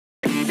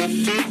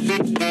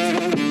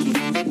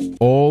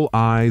All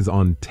eyes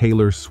on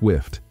Taylor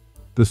Swift.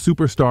 The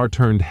superstar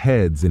turned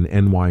heads in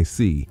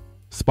NYC,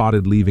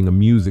 spotted leaving a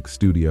music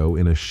studio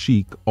in a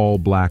chic,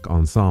 all-black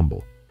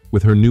ensemble.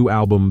 With her new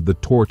album, The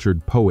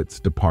Tortured Poets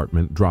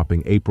Department,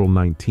 dropping April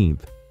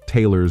 19th,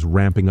 Taylor's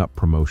ramping up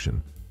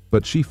promotion.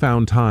 But she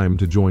found time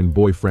to join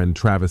boyfriend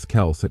Travis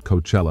Kelce at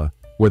Coachella,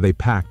 where they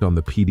packed on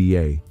the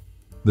PDA.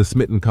 The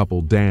smitten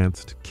couple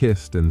danced,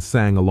 kissed, and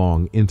sang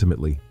along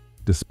intimately,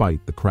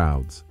 despite the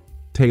crowds.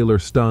 Taylor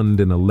stunned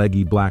in a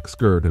leggy black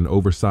skirt and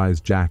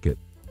oversized jacket,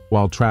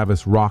 while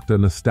Travis rocked a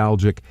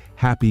nostalgic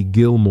Happy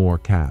Gilmore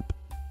cap.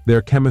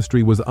 Their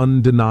chemistry was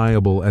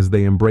undeniable as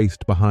they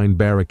embraced behind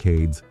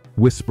barricades,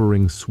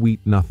 whispering sweet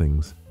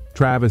nothings.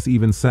 Travis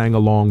even sang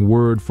along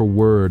word for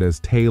word as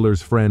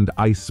Taylor's friend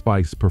Ice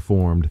Spice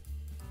performed.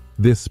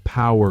 This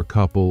power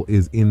couple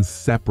is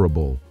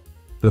inseparable.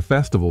 The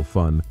festival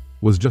fun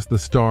was just the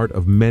start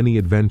of many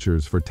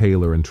adventures for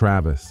Taylor and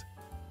Travis.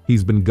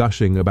 He's been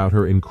gushing about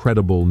her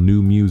incredible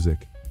new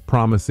music,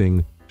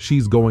 promising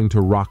she's going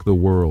to rock the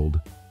world.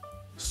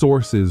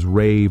 Sources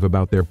rave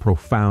about their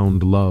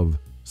profound love,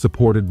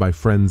 supported by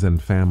friends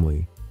and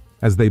family.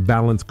 As they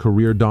balance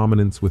career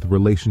dominance with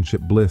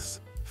relationship bliss,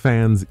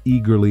 fans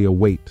eagerly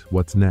await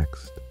what's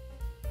next.